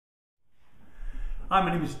Hi, my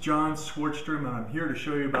name is Jon Swardstrom, and I'm here to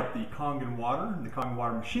show you about the Kangen water and the Kangen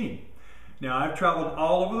water machine. Now, I've traveled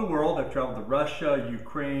all over the world. I've traveled to Russia,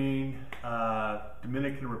 Ukraine,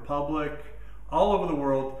 Dominican Republic, all over the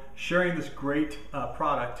world, sharing this great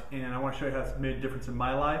product, and I want to show you how it's made a difference in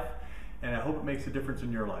my life, and I hope it makes a difference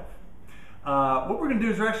in your life. What we're going to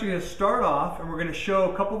do is we're actually going to start off, and we're going to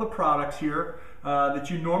show a couple of the products here that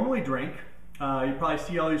you normally drink. You probably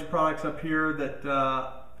see all these products up here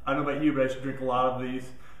that I don't know about you, but I used to drink a lot of these.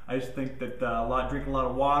 I just think that drinking a lot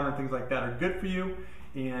of water and things like that are good for you,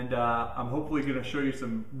 and I'm hopefully going to show you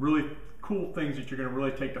some really cool things that you're going to really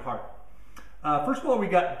take to heart. First of all, we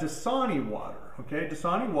got Dasani water. Okay,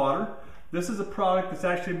 Dasani water. This is a product that's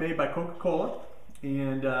actually made by Coca Cola,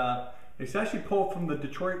 and it's actually pulled from the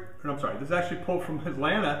this is actually pulled from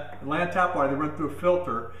Atlanta tap water. They run through a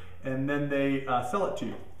filter, and then they sell it to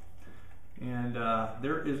you. And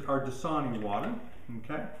there is our Dasani water.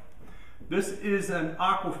 Okay, this is an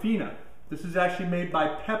Aquafina. This is actually made by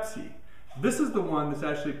Pepsi. This is the one that's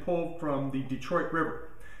actually pulled from the Detroit River.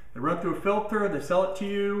 They run through a filter, they sell it to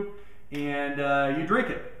you, and you drink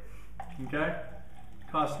it. Okay,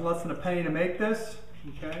 costs less than a penny to make this.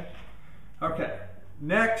 Okay, okay.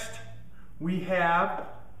 Next, we have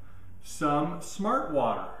some Smart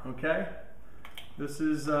water. Okay, this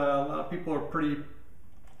is a lot of people are pretty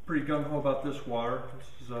gung-ho about this water.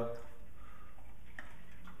 This is a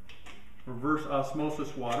reverse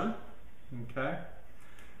osmosis water. Okay.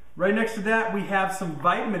 Right next to that, we have some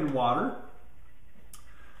vitamin water.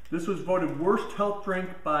 This was voted worst health drink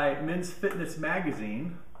by Men's Fitness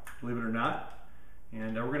magazine, believe it or not.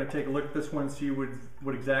 And we're going to take a look at this one and see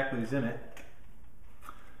what exactly is in it.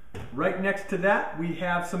 Right next to that, we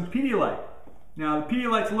have some Pedialyte. Now, the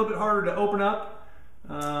Pedialyte's a little bit harder to open up.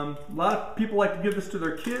 A lot of people like to give this to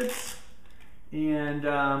their kids, and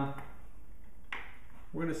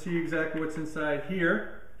we're going to see exactly what's inside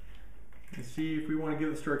here and see if we want to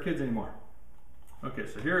give this to our kids anymore. Okay,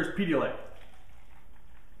 so here is Pedialyte.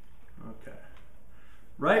 Okay.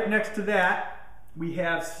 Right next to that, we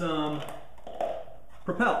have some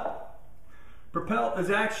Propel. Propel is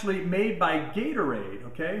actually made by Gatorade,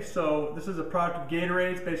 okay? So this is a product of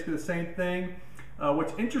Gatorade. It's basically the same thing.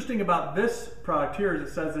 What's interesting about this product here is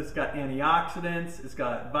it says it's got antioxidants, it's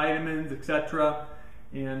got vitamins, etc.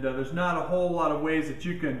 And there's not a whole lot of ways that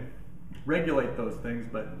you can regulate those things,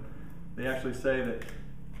 but they actually say that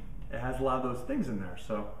it has a lot of those things in there.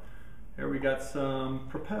 So here we got some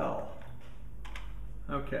Propel.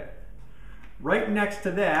 Okay. Right next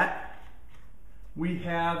to that, we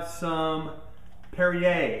have some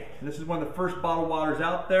Perrier. And this is one of the first bottled waters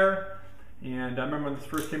out there. And I remember when this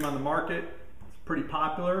first came on the market, it's pretty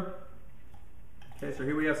popular. Okay, so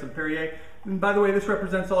here we have some Perrier. And by the way, this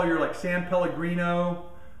represents all your like San Pellegrino,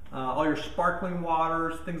 all your sparkling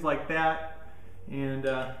waters, things like that. And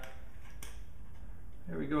there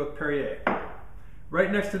we go with Perrier.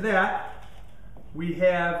 Right next to that, we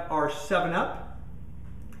have our 7-Up.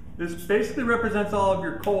 This basically represents all of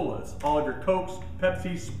your colas, all of your Cokes,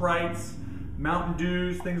 Pepsi, Sprites, Mountain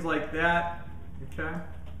Dews, things like that. Okay.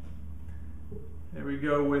 There we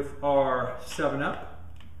go with our 7-Up.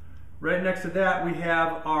 Right next to that, we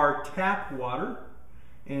have our tap water,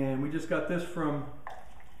 and we just got this from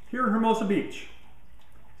here in Hermosa Beach.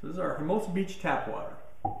 So this is our Hermosa Beach tap water.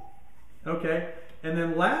 Okay, and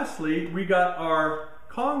then lastly, we got our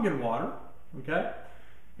Kangen water, okay?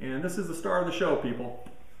 And this is the star of the show, people.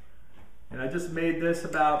 And I just made this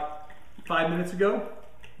about 5 minutes ago,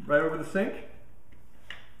 right over the sink.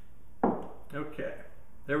 Okay,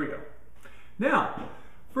 there we go. Now,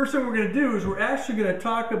 first thing we're going to do is we're actually going to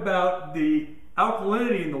talk about the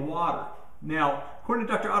alkalinity in the water. Now, according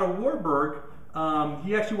to Dr. Otto Warburg,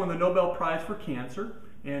 he actually won the Nobel Prize for cancer,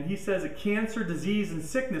 and he says that cancer, disease, and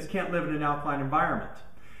sickness can't live in an alkaline environment.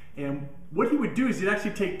 And what he would do is he'd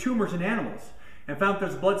actually take tumors in animals and found that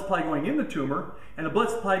there's a blood supply going in the tumor and a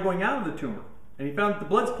blood supply going out of the tumor. And he found that the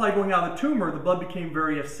blood supply going out of the tumor, the blood became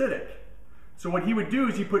very acidic. So what he would do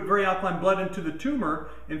is he put very alkaline blood into the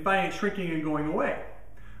tumor and finding it shrinking and going away.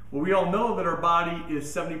 Well, we all know that our body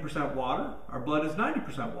is 70% water, our blood is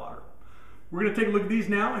 90% water. We're going to take a look at these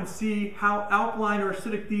now and see how alkaline or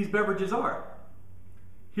acidic these beverages are.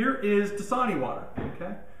 Here is Dasani water,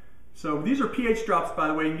 okay? So these are pH drops, by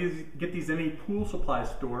the way. You can get these in any pool supply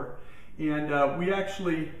store. And we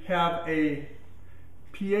actually have a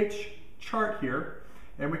pH chart here,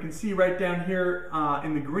 and we can see right down here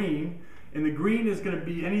in the green. And the green is going to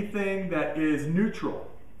be anything that is neutral.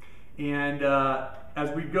 And as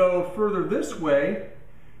we go further this way,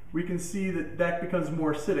 we can see that that becomes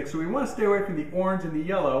more acidic. So we want to stay away from the orange and the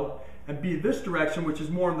yellow and be this direction, which is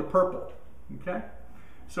more in the purple. Okay?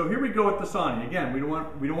 So here we go with Dasani. Again, we don't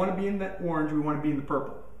want to be in that orange, we want to be in the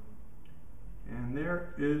purple. And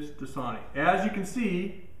there is Dasani. As you can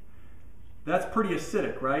see, that's pretty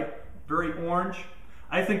acidic, right? Very orange.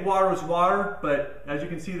 I think water is water, but as you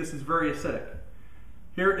can see, this is very acidic.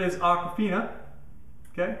 Here is Aquafina,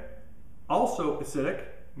 okay? Also acidic,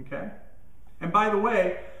 okay? And by the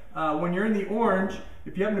way, when you're in the orange,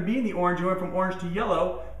 if you happen to be in the orange, you went from orange to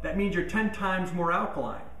yellow, that means you're 10 times more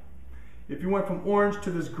alkaline. If you went from orange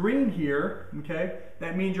to this green here, okay,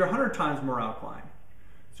 that means you're 100 times more alkaline.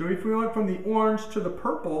 So if we went from the orange to the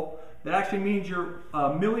purple, that actually means you're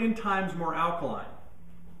 1,000,000 times more alkaline.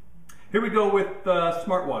 Here we go with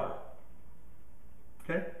Smart Water,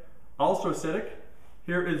 okay, also acidic.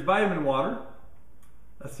 Here is Vitamin Water,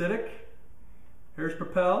 acidic. Here's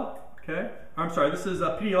Propel, okay. I'm sorry, this is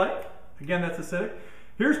Pedialyte. Again, that's acidic.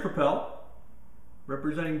 Here's Propel,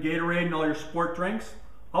 representing Gatorade and all your sport drinks,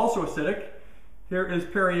 also acidic. Here is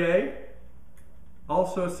Perrier,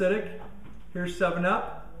 also acidic. Here's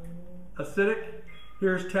 7-Up, acidic.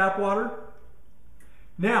 Here's tap water.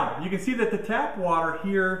 Now, you can see that the tap water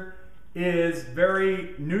here is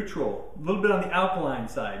very neutral, a little bit on the alkaline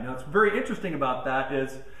side. Now, what's very interesting about that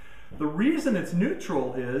is the reason it's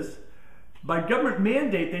neutral is by government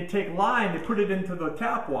mandate, they take lye and they put it into the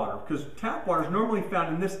tap water, because tap water is normally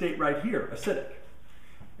found in this state right here, acidic.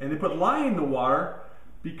 And they put lye in the water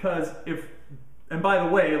because and by the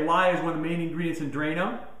way, lye is one of the main ingredients in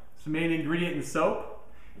Drano. It's the main ingredient in soap.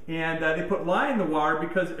 And they put lye in the water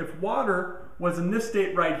because if water was in this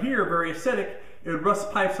state right here, very acidic, it would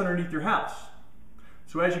rust pipes underneath your house.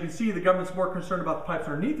 So as you can see, the government's more concerned about the pipes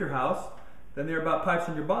underneath your house than they're about pipes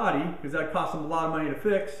in your body, because that costs them a lot of money to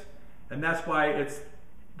fix. And that's why it's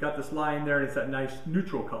got this lye in there and it's that nice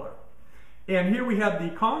neutral color. And here we have the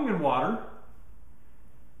Kangen water,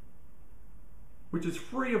 which is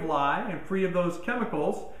free of lye and free of those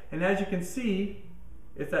chemicals. And as you can see,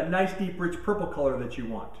 it's that nice deep rich purple color that you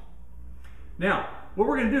want. Now, what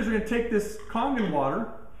we're going to do is we're going to take this Kangen water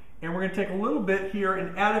and we're going to take a little bit here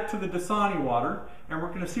and add it to the Dasani water, and we're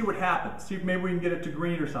going to see what happens. See if maybe we can get it to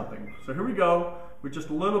green or something. So here we go with just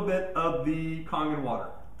a little bit of the Kangen water.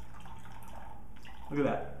 Look at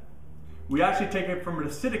that. We actually take it from an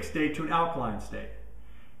acidic state to an alkaline state.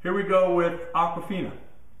 Here we go with Aquafina.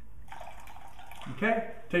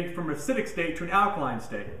 Okay, take it from an acidic state to an alkaline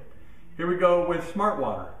state. Here we go with Smart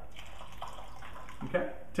Water. Okay,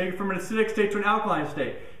 take it from an acidic state to an alkaline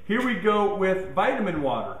state. Here we go with Vitamin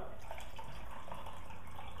Water.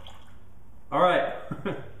 All right,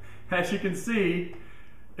 as you can see,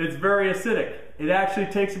 it's very acidic. It actually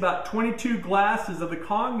takes about 22 glasses of the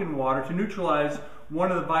Kangen water to neutralize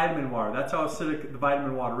one of the vitamin water. That's how acidic the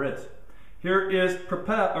vitamin water is. Here is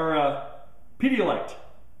Pedialyte.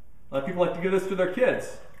 A lot of people like to give this to their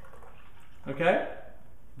kids. Okay?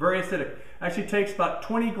 Very acidic. Actually takes about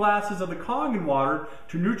 20 glasses of the Kangen water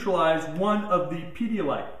to neutralize one of the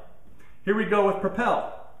Pedialyte. Here we go with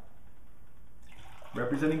Propel,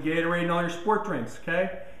 representing Gatorade and all your sport drinks.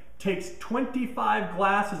 Okay? Takes 25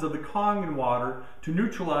 glasses of the Kangen water to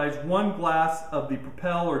neutralize 1 glass of the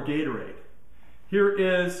Propel or Gatorade. Here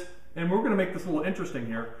is, and we're going to make this a little interesting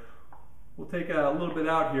here. We'll take a little bit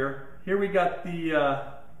out here. Here we got the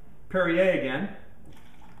Perrier again.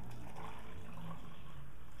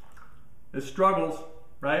 It struggles,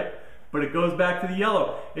 right? But it goes back to the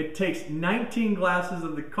yellow. It takes 19 glasses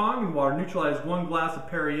of the Kangen water to neutralize 1 glass of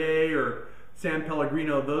Perrier or San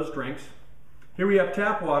Pellegrino, those drinks. Here we have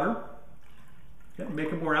tap water. Okay,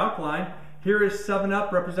 make it more alkaline. Here is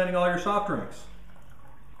 7-Up, representing all your soft drinks.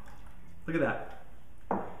 Look at that.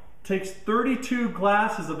 Takes 32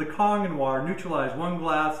 glasses of the Kangen water, neutralize 1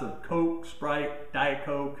 glass of Coke, Sprite, Diet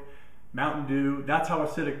Coke, Mountain Dew. That's how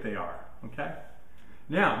acidic they are, okay?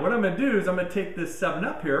 Now, what I'm going to do is I'm going to take this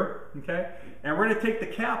 7-Up here, okay? And we're going to take the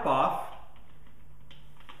cap off.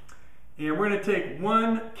 And we're going to take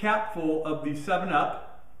 1 capful of the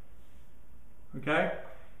 7-Up, okay?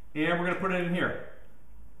 And we're going to put it in here.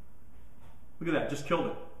 Look at that, just killed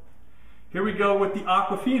it. Here we go with the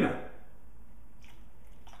Aquafina.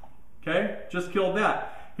 Okay, just killed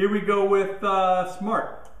that. Here we go with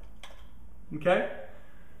Smart. Okay,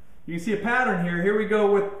 you can see a pattern here. Here we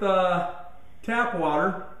go with tap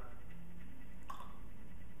water.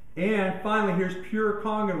 And finally, here's pure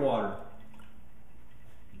Kangen water.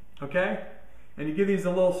 Okay, and you give these a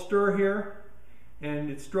little stir here, and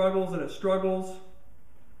it struggles and it struggles,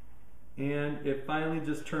 and it finally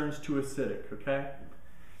just turns to acidic. Okay,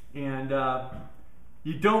 and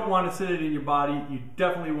you don't want acidity in your body. You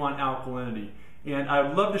definitely want alkalinity. And I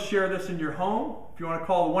would love to share this in your home. If you want to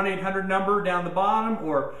call the 1-800 number down the bottom,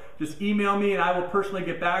 or just email me and I will personally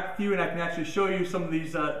get back with you, and I can actually show you some of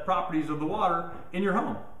these properties of the water in your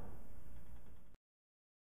home.